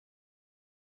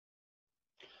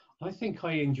I think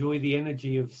I enjoy the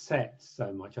energy of sets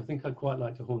so much. I think I'd quite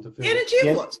like to haunt a film. The energy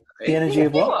of what? The energy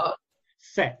of what?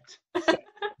 Set.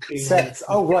 Sets.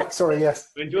 Oh, right. Sorry,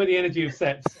 yes. I enjoy the energy of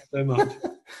sets so much.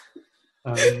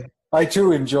 I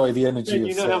do enjoy the energy of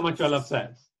you know sets. how much I love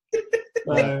sets.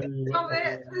 Love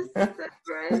it. That's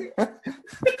great.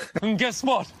 And guess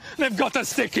what? They've got a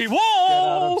sticky wall! Get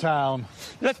out of town.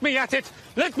 Let me at it!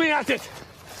 Let me at it!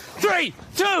 3,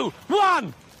 2,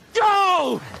 1,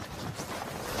 go!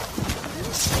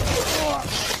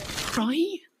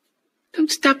 Cry?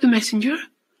 Don't stab the messenger,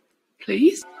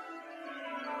 please.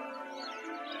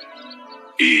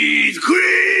 It's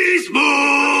Christmas!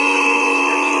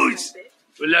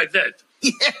 Like that.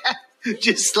 Yeah,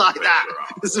 just like that.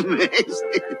 It's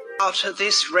amazing. Out of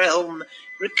this realm,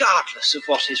 regardless of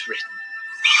what is written.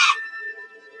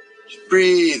 Just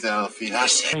breathe, Alfie,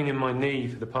 that's it. Pain in my knee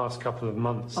for the past couple of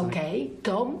months. Okay,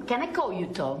 Tom. Can I call you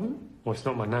Tom? Well, it's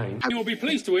not my name. You will be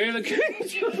pleased to hear the king.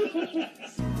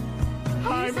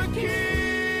 I'm a king,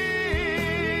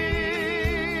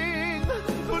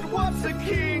 but what's a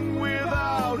king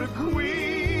without a queen?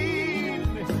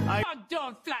 Oh,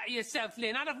 don't flatter yourself,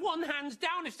 Lynn. I'd have won hands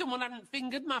down if someone hadn't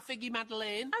fingered my figgy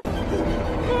Madeleine. My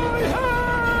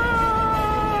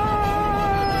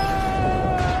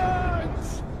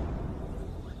hands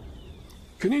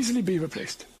can easily be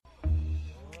replaced.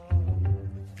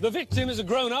 The victim is a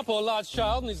grown-up or large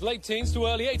child in his late teens to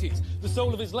early 80s. The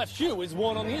sole of his left shoe is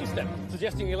worn on the instep,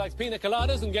 suggesting he likes pina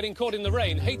coladas and getting caught in the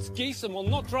rain, hates geese and will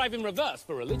not drive in reverse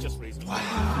for religious reasons.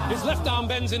 Wow. His left arm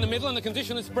bends in the middle and the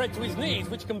condition is spread to his knees,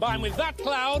 which combined with that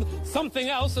cloud, something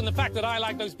else, and the fact that I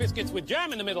like those biscuits with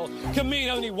jam in the middle, can mean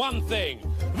only one thing.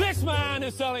 This man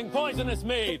is selling poisonous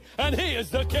mead, and he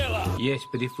is the killer. Yes,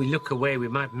 but if we look away, we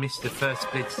might miss the first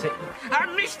split second. I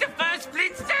missed the first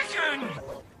split second!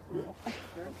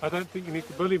 I don't think you need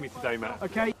to bully me today, Matt.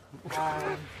 Okay?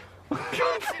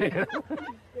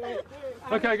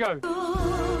 Okay, go.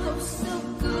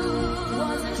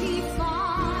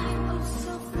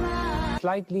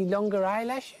 Slightly longer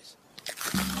eyelashes?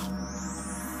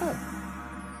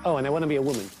 Oh, and I want to be a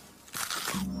woman.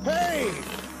 Hey,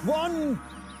 one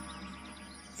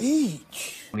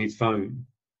each. On his phone,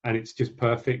 and it's just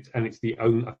perfect, and it's the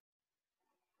only...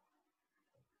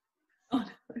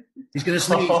 He's going to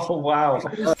sneeze. Oh, wow.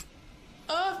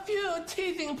 A few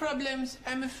teething problems,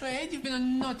 I'm afraid. You've been a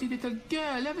naughty little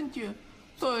girl, haven't you?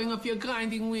 Throwing off your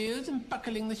grinding wheels and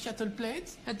buckling the shuttle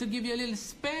plates. Had to give you a little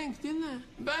spank, didn't I?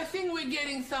 But I think we're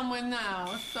getting somewhere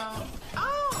now, so...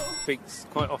 Oh! Speaks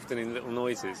quite often in little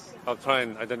noises. I'll try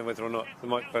and, I don't know whether or not the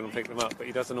microphone will pick them up, but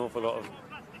he does an awful lot of...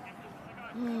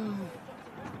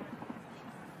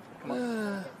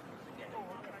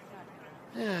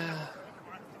 Yeah.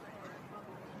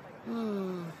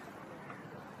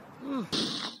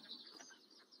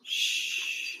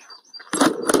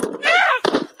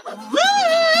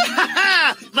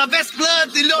 My best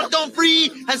blood, the Lord don't free,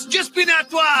 has just been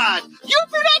outlawed. You've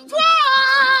been outlawed.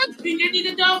 I think I need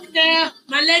a doctor.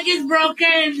 My leg is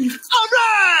broken. All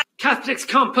right. Catholics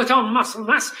can't put on muscle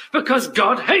mass because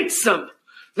God hates them.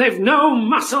 They've no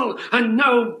muscle and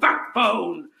no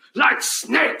backbone, like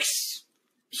snakes.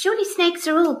 Surely snakes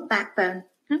are all backbone.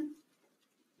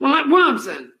 Well, like worms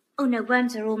then. Oh no,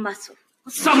 worms are all muscle.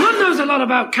 Someone knows a lot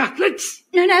about Catholics.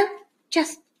 No,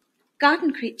 just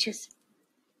garden creatures.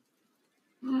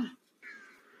 You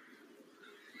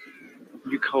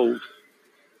cold?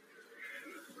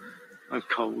 I'm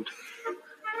cold.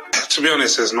 To be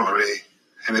honest, there's not really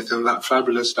anything that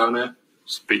fabulous down here.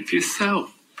 Speak for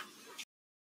yourself.